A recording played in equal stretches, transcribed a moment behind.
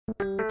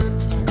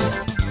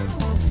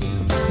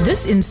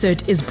This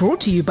insert is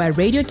brought to you by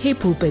Radio K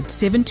Pulpit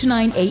 7 to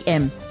 9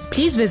 a.m.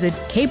 Please visit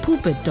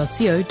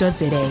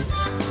kpulpit.co.za.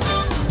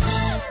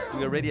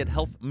 We're already at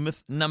health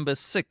myth number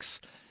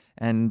 6.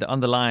 And on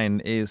the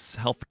line is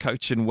health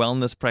coach and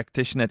wellness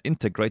practitioner at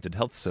Integrated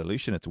Health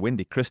Solution. It's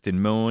Wendy,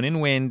 Christien. Morning,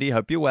 Wendy.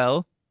 Hope you're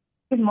well.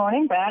 Good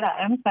morning, Brad.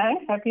 I am,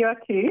 thanks. Hope you are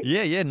too.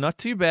 Yeah, not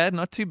too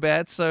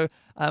bad. So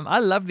I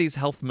love these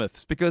health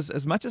myths because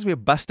as much as we're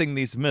busting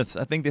these myths,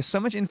 I think there's so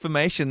much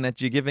information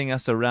that you're giving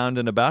us around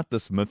and about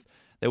this myth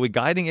that we're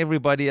guiding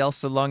everybody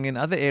else along in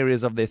other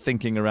areas of their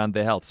thinking around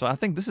their health. So I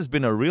think this has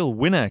been a real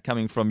winner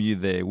coming from you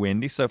there,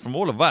 Wendy. So from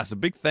all of us, a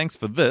big thanks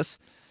for this.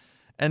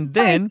 And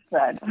then,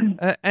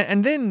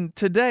 and then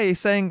today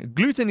saying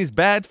gluten is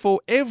bad for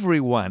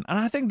everyone. And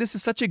I think this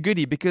is such a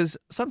goodie because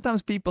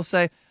sometimes people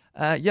say,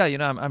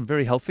 I'm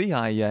very healthy.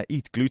 I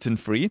eat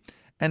gluten-free.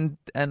 And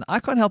I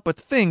can't help but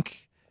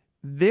think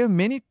there are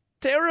many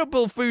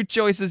terrible food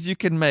choices you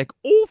can make,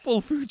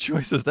 awful food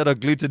choices that are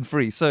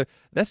gluten-free. So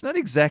that's not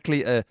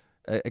exactly a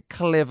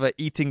clever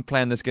eating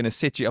plan that's going to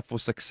set you up for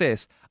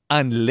success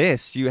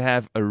unless you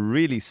have a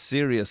really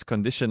serious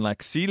condition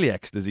like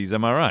celiac disease.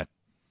 Am I right?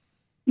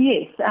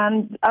 Yes.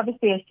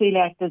 Obviously, a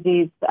celiac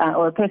disease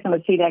or a person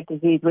with celiac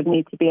disease would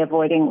need to be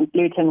avoiding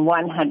gluten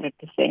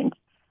 100%.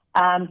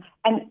 And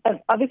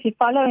obviously,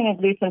 following a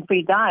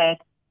gluten-free diet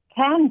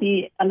can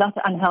be a lot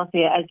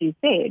unhealthier, as you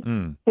said.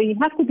 So you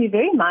have to be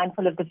very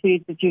mindful of the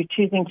foods that you're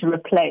choosing to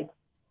replace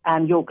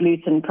your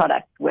gluten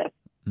products with.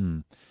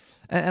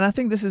 And I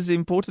think this is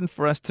important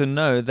for us to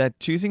know that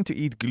choosing to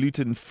eat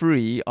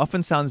gluten-free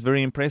often sounds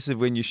very impressive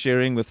when you're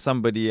sharing with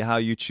somebody how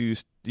you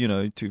choose,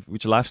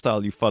 which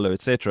lifestyle you follow,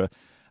 etc.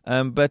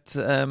 But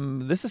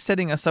this is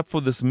setting us up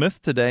for this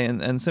myth today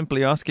and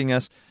simply asking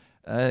us,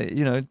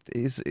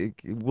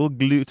 will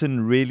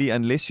gluten really,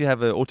 unless you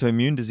have an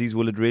autoimmune disease,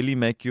 will it really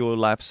make your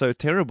life so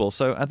terrible?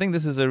 So I think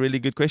this is a really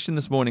good question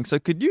this morning. So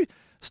could you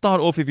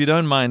start off, if you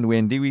don't mind,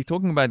 Wendy? We're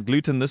talking about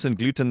gluten this and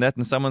gluten that,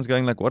 and someone's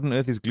going like, what on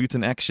earth is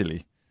gluten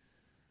actually?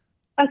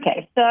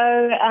 Okay,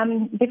 so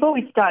before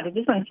we start, I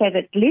just want to say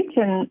that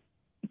gluten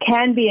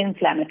can be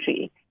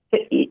inflammatory.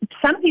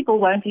 Some people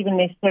won't even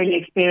necessarily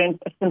experience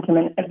a symptom,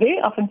 and very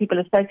often people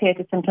associate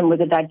a symptom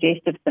with a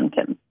digestive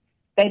symptom.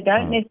 They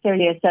don't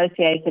necessarily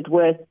associate it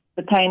with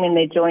the pain in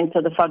their joints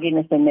or the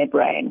fogginess in their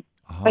brain.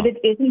 But it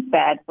isn't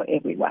bad for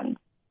everyone.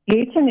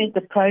 Gluten is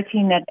the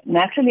protein that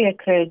naturally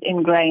occurs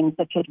in grains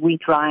such as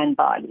wheat, rye, and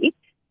barley.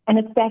 And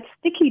it's that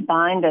sticky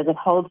binder that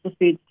holds the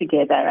foods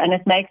together, and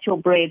it makes your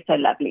bread so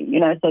lovely,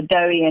 so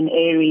doughy and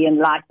airy and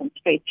light and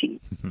stretchy.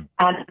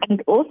 And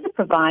it also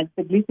provides,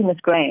 the glutinous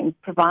grains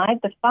provide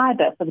the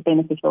fiber for the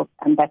beneficial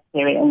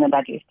bacteria in the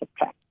digestive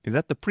tract. Is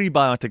that the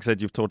prebiotics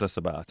that you've taught us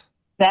about?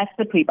 That's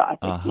the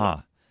prebiotics.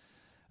 Yes.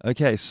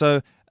 Okay,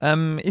 so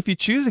if you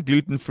choose a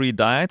gluten-free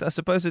diet, I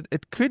suppose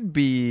it could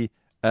be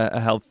a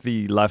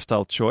healthy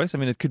lifestyle choice. I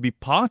mean, it could be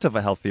part of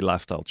a healthy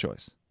lifestyle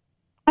choice.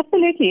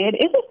 Absolutely. It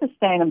is a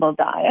sustainable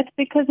diet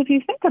because if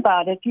you think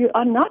about it, you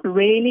are not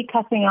really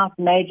cutting out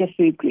major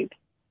food groups.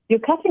 You're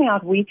cutting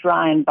out wheat,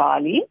 rye, and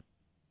barley.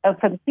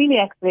 For the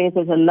celiac disease,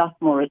 there's a lot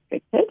more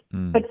restricted.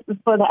 But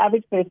for the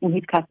average person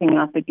who's cutting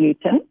out the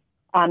gluten,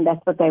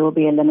 that's what they will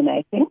be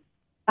eliminating.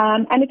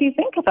 And if you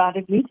think about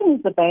it, gluten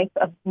is the base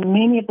of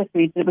many of the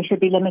foods that we should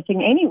be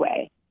limiting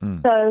anyway.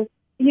 So,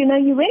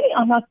 you really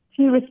are not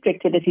too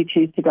restricted if you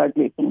choose to go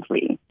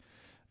gluten-free.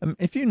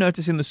 If you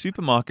notice in the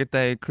supermarket,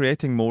 they're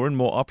creating more and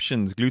more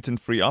options,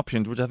 gluten-free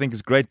options, which I think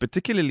is great,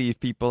 particularly if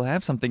people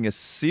have something as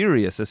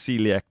serious as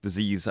celiac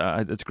disease.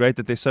 It's great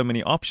that there's so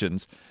many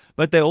options,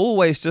 but they're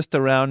always just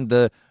around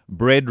the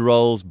bread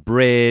rolls,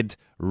 bread,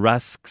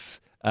 rusks,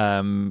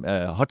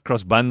 hot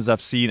cross buns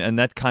I've seen, and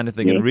that kind of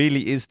thing. Yes. It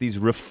really is these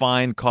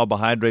refined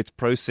carbohydrates,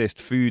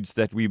 processed foods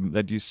that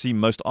you see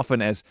most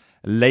often as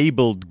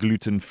labeled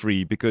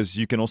gluten-free, because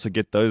you can also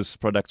get those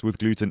products with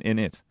gluten in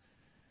it.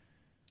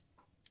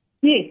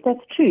 Yes, that's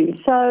true.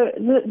 So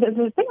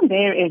the thing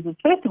there is,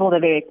 first of all,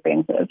 they're very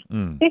expensive.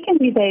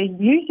 Secondly, they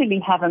usually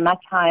have a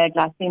much higher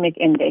glycemic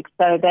index,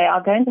 so they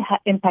are going to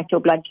impact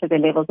your blood sugar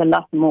levels a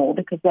lot more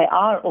because they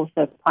are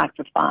also quite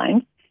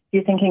refined.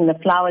 You're thinking the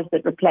flours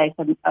that replace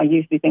are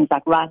usually things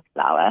like rice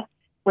flour.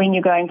 When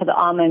you're going for the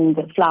almond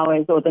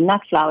flours or the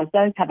nut flours,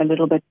 those have a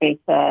little bit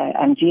better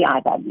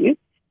GI value,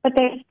 but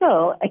they're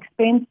still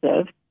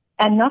expensive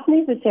and not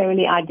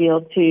necessarily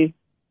ideal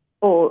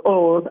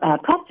or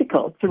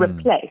practical to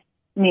replace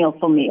meal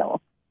for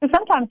meal. So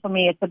sometimes for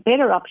me, it's a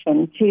better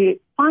option to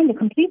find a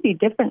completely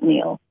different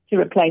meal to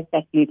replace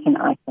that gluten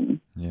item.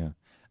 Yeah.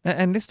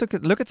 And let's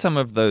look at some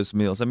of those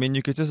meals. I mean,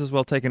 you could just as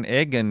well take an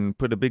egg and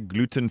put a big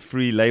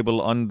gluten-free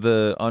label on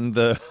the on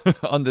the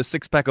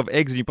 6-pack of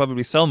eggs, and you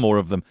probably sell more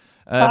of them.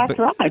 That's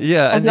right.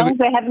 Yeah, as long as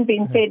they haven't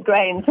been fed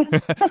grains.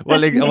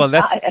 well,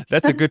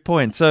 that's a good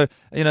point. So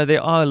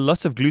there are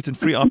lots of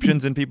gluten-free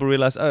options, and people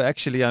realize, oh,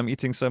 actually, I'm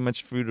eating so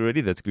much food already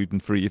that's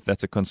gluten-free. If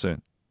that's a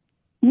concern.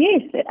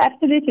 Yes,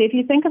 absolutely. If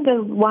you think of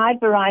the wide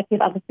variety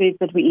of other foods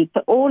that we eat,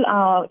 so all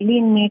our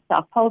lean meats,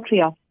 our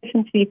poultry, our fish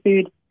and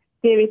seafood,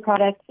 dairy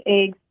products,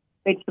 eggs,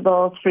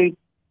 vegetables, fruits,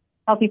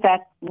 healthy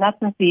fats, nuts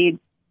and seeds,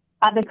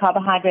 other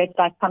carbohydrates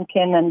like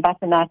pumpkin and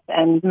butternut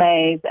and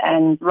maize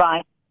and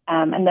rice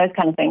and those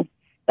kind of things.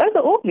 Those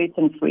are all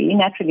gluten-free,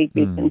 naturally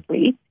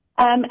gluten-free.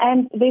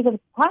 And there's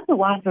quite a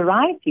wide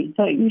variety.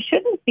 So you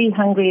shouldn't be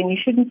hungry and you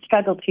shouldn't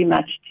struggle too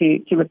much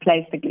to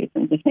replace the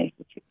gluten if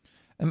necessary.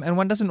 And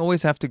one doesn't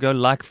always have to go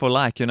like for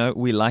like.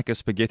 We like a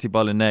spaghetti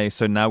bolognese,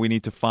 so now we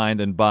need to find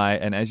and buy,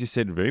 and as you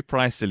said, very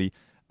pricily,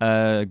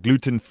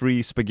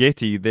 gluten-free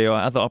spaghetti. There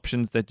are other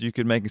options that you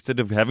could make instead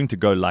of having to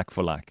go like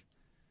for like.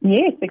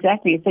 Yes,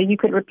 exactly. So you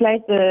could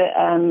replace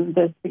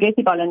the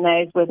spaghetti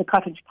bolognese with a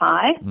cottage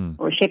pie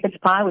or a shepherd's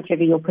pie,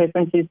 whichever your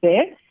preference is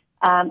there.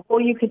 Or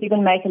you could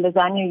even make a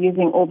lasagna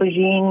using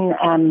aubergine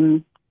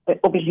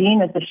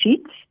as a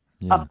sheet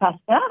of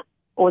pasta,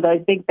 or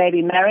those big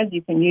baby marrows,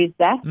 you can use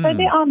that. So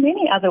there are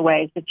many other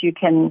ways that you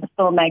can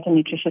still make a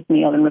nutritious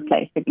meal and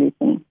replace the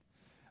gluten.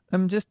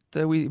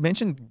 We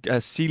mentioned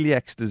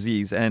celiac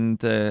disease,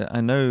 and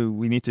I know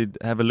we need to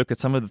have a look at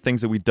some of the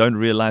things that we don't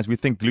realize. We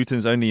think gluten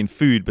is only in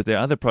food, but there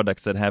are other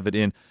products that have it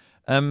in.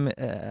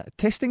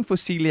 Testing for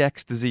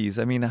celiac disease,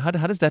 I mean, how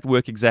does that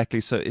work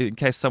exactly? So in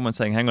case someone's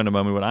saying, hang on a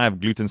moment, when I have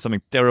gluten,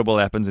 something terrible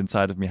happens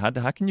inside of me, how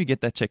can you get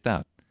that checked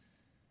out?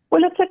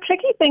 Well, it's a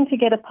tricky thing to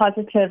get a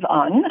positive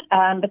on,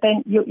 but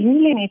then you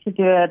usually need to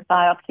do a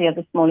biopsy of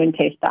the small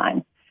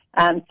intestine.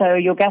 So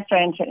your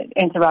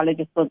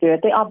gastroenterologist will do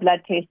it. There are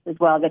blood tests as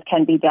well that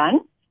can be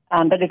done,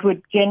 but it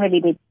would generally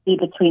be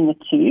between the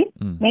two.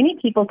 Many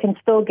people can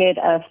still get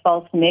a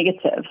false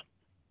negative.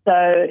 So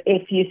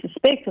if you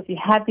suspect, if you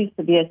have these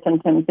severe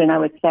symptoms, then I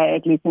would say a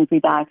gluten-free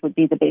diet would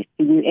be the best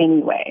for you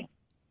anyway.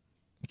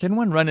 Can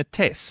one run a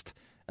test,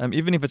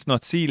 even if it's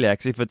not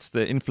celiac, if it's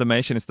the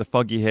inflammation, it's the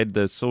foggy head,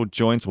 the sore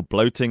joints or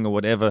bloating or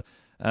whatever?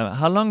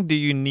 How long do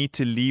you need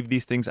to leave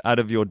these things out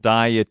of your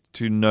diet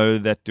to know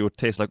that your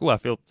test, like, oh, I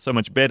feel so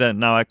much better,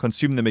 now I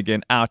consume them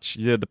again, ouch,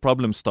 the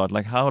problems start?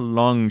 Like, how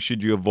long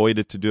should you avoid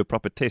it to do a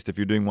proper test if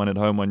you're doing one at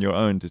home on your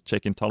own to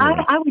check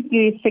intolerance? I would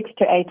use 6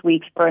 to 8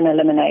 weeks for an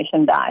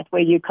elimination diet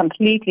where you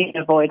completely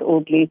avoid all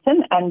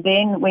gluten. And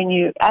then when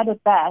you add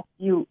it back,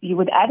 you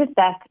would add it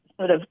back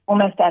sort of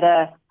almost at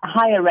a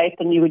higher rate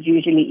than you would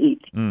usually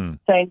eat.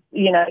 So,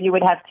 you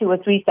would have 2 or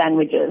 3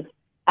 sandwiches.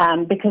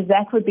 Because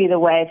that would be the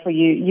way for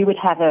you. You would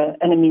have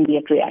an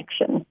immediate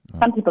reaction.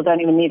 Some people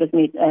don't even need as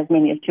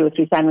many as 2 or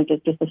 3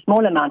 sandwiches. Just a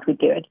small amount would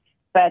do it.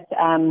 But,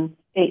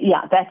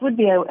 that would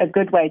be a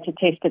good way to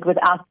test it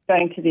without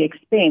going to the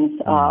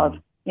expense of,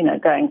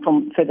 going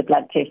for the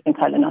blood tests and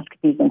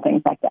colonoscopies and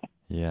things like that.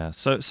 Yeah.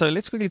 So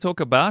let's quickly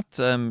talk about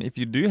if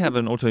you do have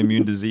an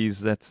autoimmune disease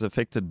that's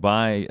affected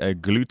by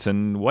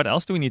gluten, what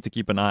else do we need to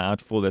keep an eye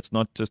out for that's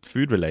not just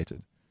food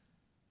related?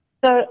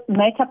 So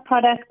makeup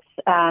products,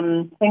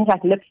 things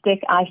like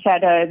lipstick,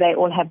 eyeshadow, they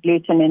all have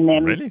gluten in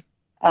them. Really?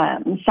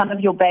 Some of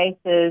your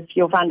bases,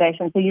 your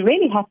foundation. So you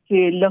really have to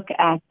look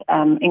at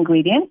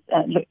ingredients,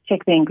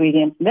 check the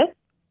ingredients list.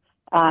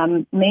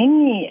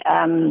 Many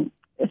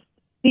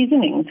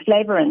seasonings,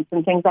 flavorants,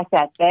 and things like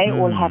that, they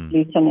all have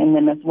gluten in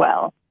them as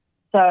well.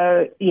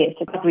 So, yes,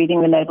 it's about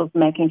reading the labels,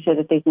 making sure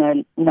that there's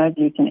no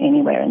gluten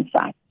anywhere in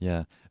sight.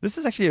 Yeah. This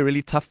is actually a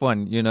really tough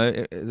one,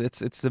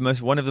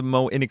 It's one of the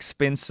more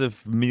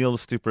inexpensive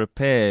meals to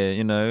prepare,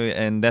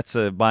 and that's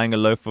buying a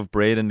loaf of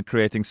bread and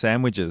creating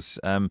sandwiches.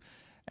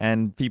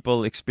 And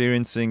people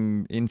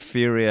experiencing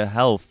inferior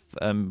health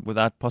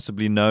without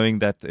possibly knowing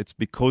that it's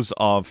because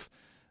of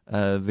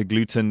the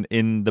gluten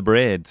in the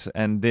bread.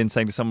 And then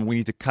saying to someone, we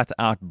need to cut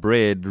out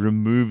bread,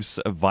 removes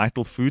a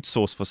vital food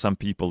source for some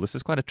people. This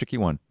is quite a tricky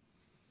one.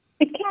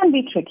 It can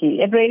be tricky.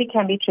 It really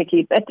can be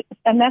tricky.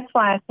 And that's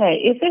why I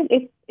say,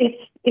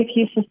 if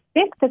you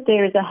suspect that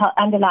there is an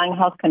underlying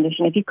health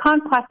condition, if you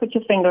can't quite put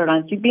your finger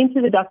on it, you've been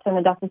to the doctor and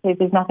the doctor says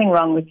there's nothing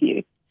wrong with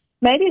you,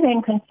 maybe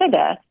then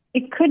consider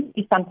it could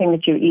be something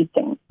that you're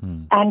eating.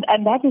 And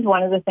that is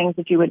one of the things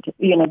that you would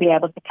be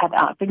able to cut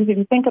out. Because if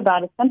you think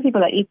about it, some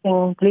people are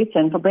eating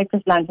gluten for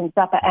breakfast, lunch, and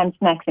supper and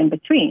snacks in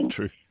between.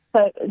 True.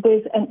 So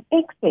there's an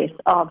excess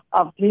of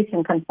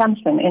gluten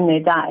consumption in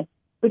their diet,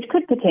 which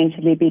could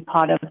potentially be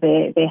part of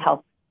their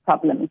health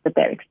problems that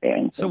they're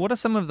experiencing. So what are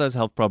some of those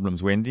health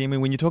problems, Wendy? I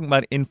mean, when you're talking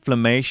about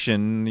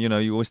inflammation,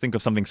 you always think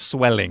of something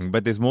swelling,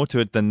 but there's more to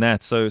it than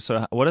that. So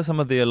what are some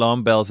of the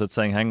alarm bells that's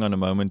saying, hang on a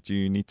moment,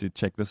 you need to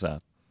check this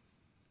out?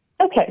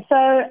 Okay,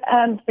 so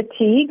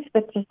fatigue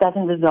that just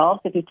doesn't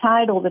resolve. If you're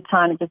tired all the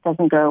time, it just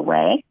doesn't go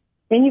away.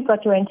 Then you've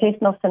got your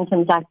intestinal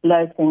symptoms like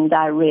bloating,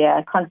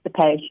 diarrhea,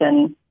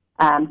 constipation,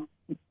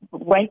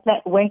 weight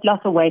loss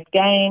or weight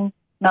gain,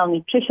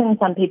 malnutrition.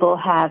 Some people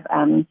have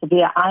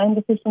severe iron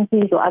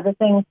deficiencies or other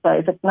things. So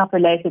if it's not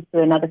related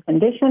to another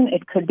condition,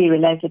 it could be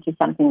related to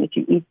something that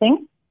you're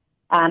eating.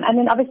 And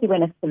then obviously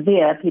when it's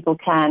severe, people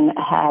can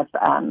have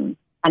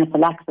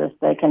anaphylaxis.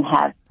 They can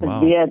have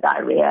severe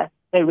diarrhea.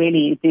 They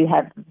really do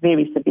have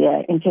very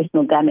severe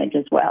intestinal damage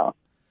as well.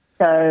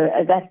 So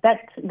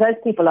those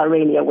people are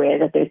really aware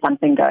that there's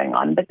something going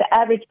on. But the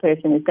average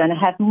person is going to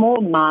have more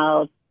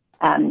mild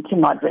to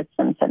moderate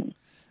symptoms.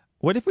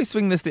 What if we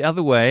swing this the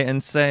other way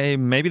and say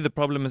maybe the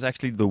problem is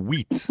actually the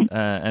wheat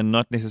and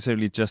not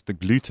necessarily just the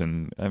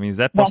gluten? I mean, is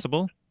that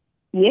possible?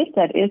 Yes,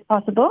 that is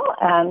possible.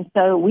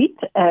 So wheat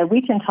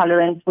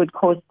intolerance would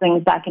cause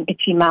things like an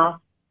itchy mouth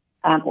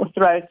or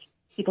throat.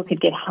 People could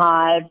get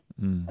hives.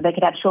 They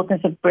could have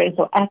shortness of breath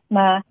or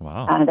asthma.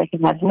 Wow. They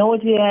could have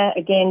nausea,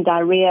 again,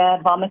 diarrhea,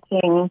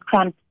 vomiting,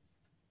 cramps.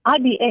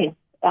 IBS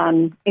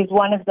is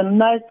one of the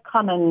most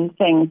common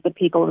things that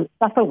people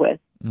suffer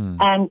with.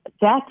 And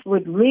that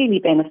would really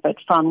benefit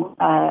from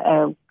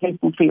a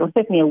gluten-free or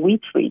certainly a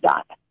wheat-free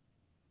diet.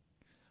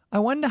 I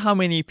wonder how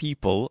many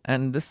people,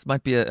 and this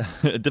might be a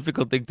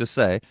difficult thing to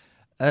say,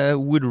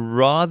 would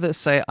rather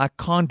say, I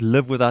can't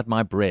live without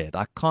my bread.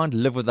 I can't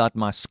live without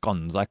my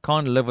scones. I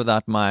can't live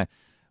without my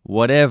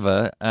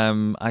whatever.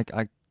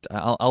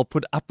 I'll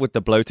put up with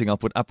the bloating. I'll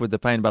put up with the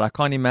pain. But I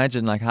can't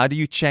imagine, like, how do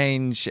you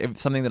change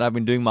something that I've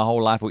been doing my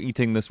whole life or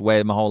eating this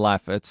way my whole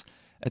life?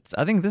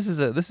 I think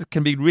this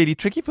can be really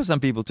tricky for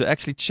some people to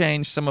actually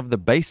change some of the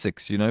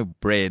basics. You know,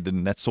 bread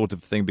and that sort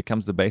of thing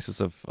becomes the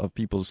basis of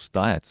people's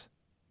diets.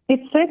 It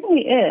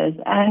certainly is.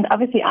 And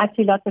obviously I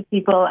see lots of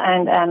people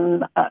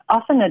and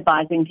often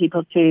advising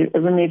people to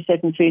remove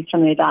certain foods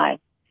from their diet.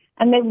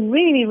 And they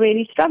really,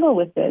 really struggle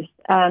with this,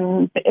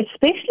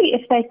 especially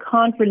if they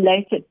can't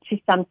relate it to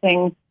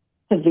something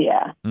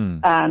severe.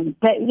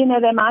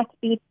 They might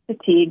be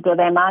fatigued or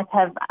they might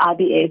have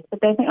IBS, but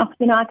they think,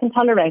 I can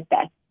tolerate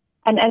that.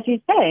 And as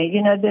you say,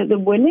 the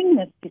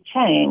willingness to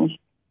change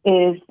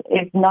is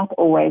not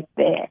always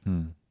there.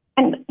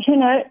 And,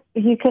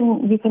 you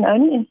can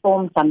only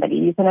inform somebody.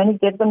 You can only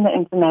give them the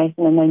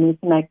information and they need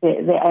to make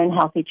their own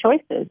healthy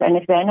choices. And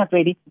if they're not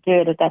ready to do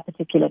it at that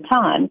particular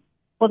time,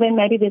 well, then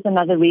maybe there's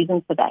another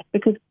reason for that.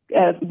 Because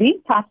these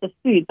types of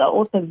foods are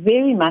also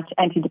very much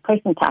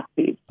antidepressant type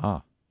foods.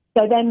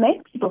 So they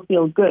make people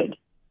feel good.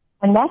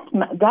 And that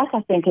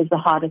I think, is the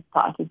hardest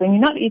part, is when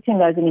you're not eating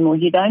those anymore,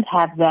 you don't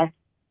have that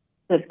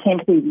the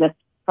temporary lift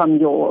from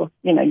your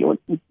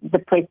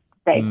depressed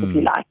state, if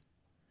you like.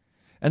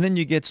 And then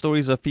you get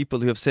stories of people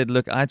who have said,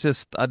 look, I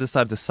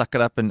decided to suck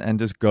it up and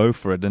just go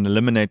for it and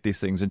eliminate these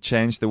things and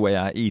change the way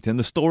I eat. And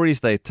the stories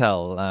they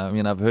tell,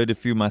 I've heard a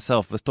few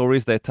myself, the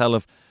stories they tell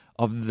of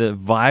the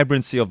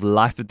vibrancy of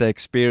life that they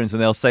experience.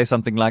 And they'll say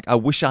something like, I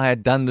wish I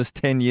had done this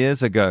 10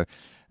 years ago.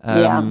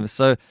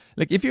 So,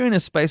 look, if you're in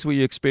a space where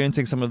you're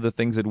experiencing some of the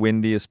things that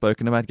Wendy has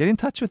spoken about, get in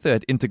touch with her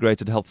at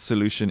Integrated Health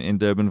Solution in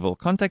Durbanville.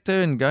 Contact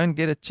her and go and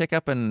get a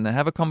checkup and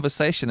have a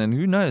conversation. And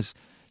who knows,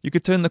 you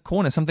could turn the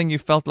corner. Something you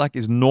felt like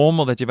is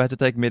normal that you've had to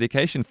take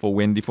medication for,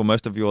 Wendy, for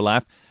most of your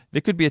life.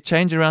 There could be a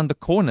change around the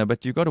corner,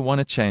 but you've got to want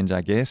to change,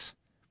 I guess.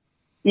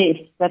 Yes,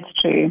 that's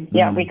true.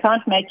 Yeah, we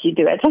can't make you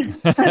do it.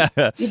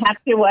 You have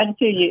to want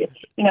to.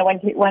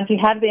 Once you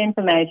have the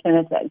information,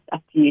 it's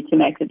up to you to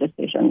make the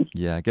decisions.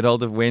 Yeah, get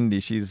hold of Wendy.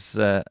 She's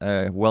a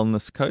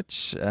wellness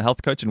coach, a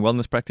health coach and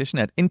wellness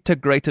practitioner at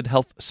Integrated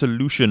Health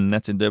Solution.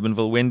 That's in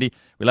Durbanville. Wendy,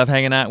 we love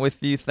hanging out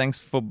with you. Thanks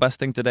for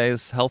busting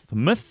today's health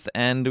myth,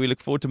 and we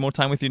look forward to more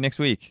time with you next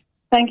week.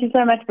 Thank you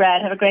so much,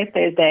 Brad. Have a great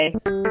Thursday.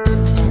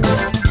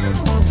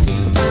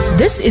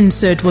 This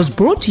insert was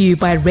brought to you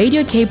by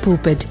Radio K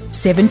Pulpit,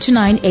 7 to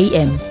 9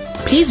 a.m.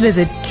 Please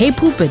visit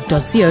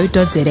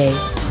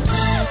kpulpit.co.za.